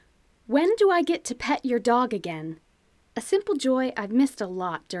When do I get to pet your dog again? A simple joy I've missed a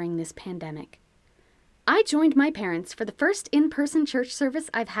lot during this pandemic. I joined my parents for the first in-person church service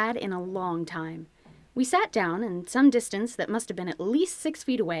I've had in a long time. We sat down, and some distance that must have been at least 6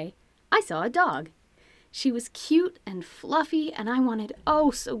 feet away, I saw a dog. She was cute and fluffy, and I wanted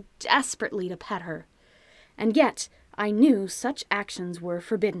oh so desperately to pet her. And yet, I knew such actions were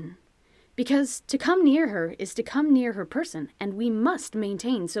forbidden. Because to come near her is to come near her person, and we must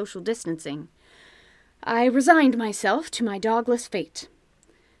maintain social distancing. I resigned myself to my dogless fate.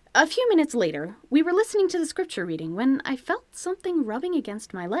 A few minutes later, we were listening to the scripture reading when I felt something rubbing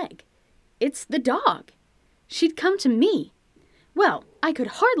against my leg. It's the dog. She'd come to me. Well, I could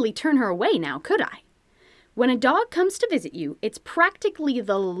hardly turn her away now, could I? When a dog comes to visit you, it's practically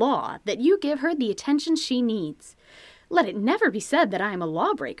the law that you give her the attention she needs. Let it never be said that I am a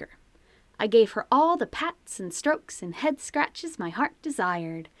lawbreaker. I gave her all the pats and strokes and head scratches my heart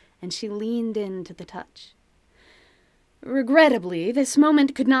desired, and she leaned into the touch. Regrettably, this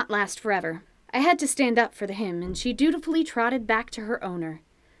moment could not last forever. I had to stand up for the hymn, and she dutifully trotted back to her owner.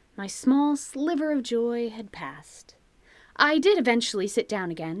 My small sliver of joy had passed. I did eventually sit down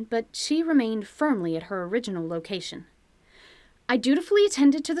again, but she remained firmly at her original location. I dutifully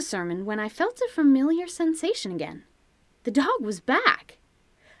attended to the sermon when I felt a familiar sensation again. The dog was back.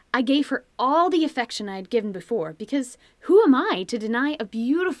 I gave her all the affection I had given before, because who am I to deny a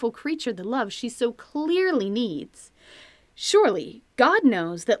beautiful creature the love she so clearly needs? Surely, God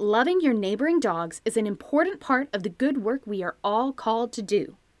knows that loving your neighboring dogs is an important part of the good work we are all called to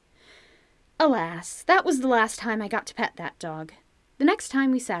do. Alas, that was the last time I got to pet that dog. The next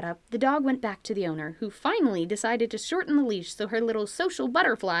time we sat up, the dog went back to the owner, who finally decided to shorten the leash so her little social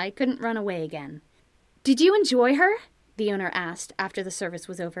butterfly couldn't run away again. "Did you enjoy her?" the owner asked after the service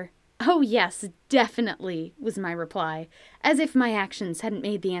was over. "Oh yes, definitely," was my reply, as if my actions hadn't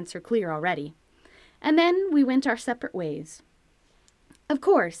made the answer clear already. And then we went our separate ways. Of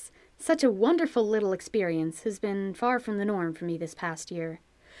course, such a wonderful little experience has been far from the norm for me this past year.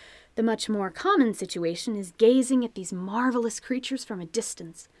 The much more common situation is gazing at these marvelous creatures from a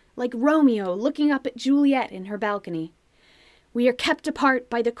distance, like Romeo looking up at Juliet in her balcony. We are kept apart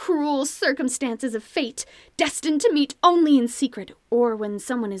by the cruel circumstances of fate, destined to meet only in secret, or when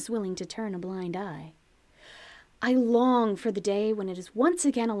someone is willing to turn a blind eye. I long for the day when it is once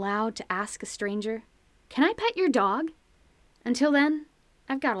again allowed to ask a stranger, "Can I pet your dog?" Until then,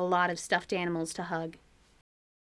 I've got a lot of stuffed animals to hug.